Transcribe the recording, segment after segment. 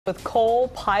With coal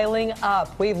piling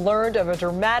up, we've learned of a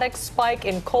dramatic spike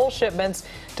in coal shipments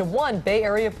to one Bay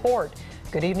Area port.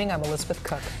 Good evening, I'm Elizabeth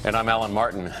Cook. And I'm Alan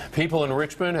Martin. People in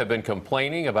Richmond have been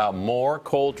complaining about more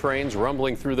coal trains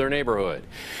rumbling through their neighborhood.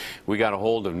 We got a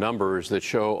hold of numbers that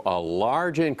show a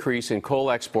large increase in coal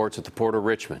exports at the Port of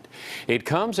Richmond. It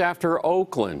comes after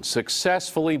Oakland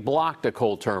successfully blocked a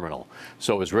coal terminal.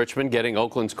 So is Richmond getting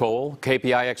Oakland's coal?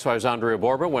 KPIX 5's Andria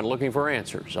Borba went looking for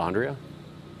answers. Andria?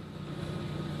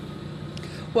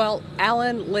 Well,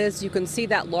 Alan, Liz, you can see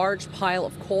that large pile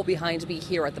of coal behind me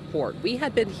here at the port. We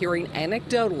had been hearing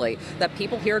anecdotally that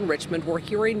people here in Richmond were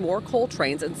hearing more coal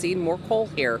trains and seeing more coal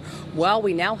here. Well,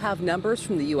 we now have numbers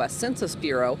from the U.S. Census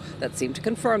Bureau that seem to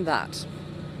confirm that.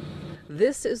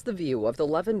 This is the view of the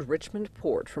leavened Richmond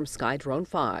port from Skydrone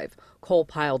 5. Coal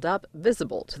piled up,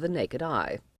 visible to the naked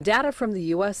eye. Data from the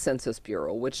U.S. Census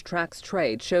Bureau, which tracks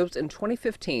trade, shows in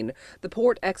 2015 the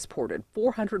port exported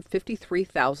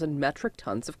 453,000 metric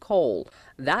tons of coal.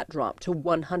 That dropped to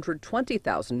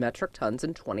 120,000 metric tons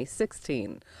in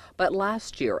 2016. But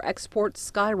last year,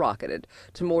 exports skyrocketed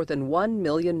to more than 1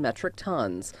 million metric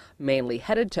tons, mainly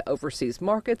headed to overseas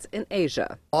markets in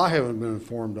Asia. I haven't been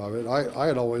informed of it. I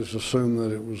had always assumed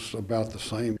that it was about the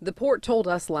same. The port told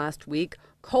us last week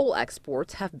coal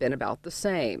exports have been about the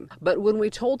same. But when we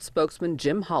told spokesman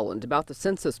Jim Holland about the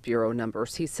Census Bureau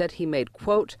numbers, he said he made,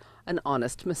 quote, an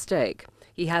honest mistake.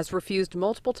 He has refused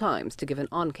multiple times to give an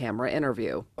on-camera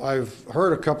interview. I've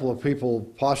heard a couple of people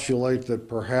postulate that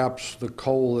perhaps the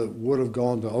coal that would have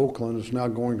gone to Oakland is now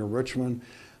going to Richmond.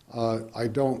 I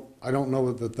don't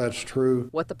know that that's true.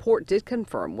 What the port did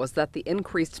confirm was that the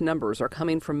increased numbers are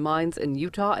coming from mines in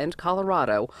Utah and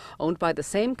Colorado, owned by the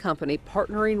same company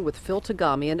partnering with Phil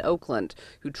Tagami in Oakland,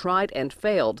 who tried and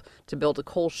failed to build a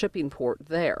coal shipping port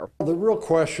there. The real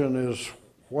question is,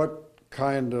 what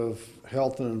kind of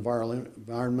health and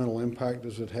environmental impact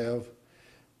does it have?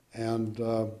 And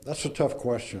that's a tough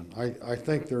question. I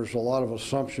think there's a lot of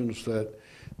assumptions that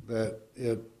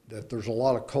there's a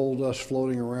lot of coal dust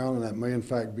floating around, and that may in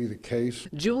fact be the case.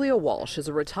 Julia Walsh is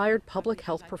a retired public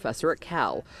health professor at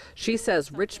Cal. She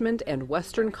says Richmond and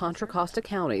western Contra Costa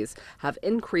counties have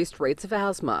increased rates of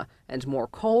asthma, and more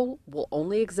coal will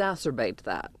only exacerbate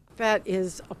that. That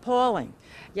is appalling.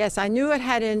 Yes, I knew it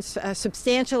had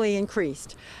substantially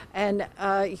increased. And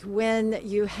when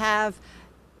you have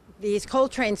these coal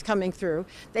trains coming through,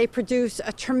 they produce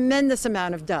a tremendous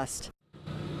amount of dust.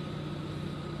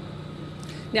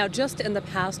 Now, just in the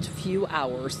past few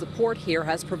hours, the port here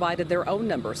has provided their own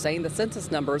numbers, saying the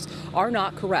census numbers are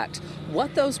not correct.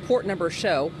 What those port numbers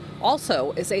show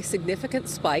also is a significant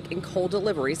spike in coal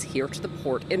deliveries here to the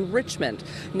port in Richmond.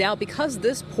 Now, because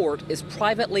this port is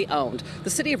privately owned, the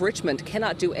city of Richmond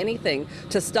cannot do anything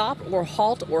to stop or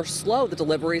halt or slow the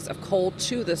deliveries of coal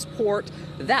to this port.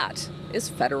 That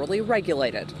is federally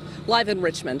regulated. Live in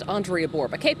Richmond, Andria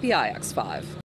Borba, KPIX 5.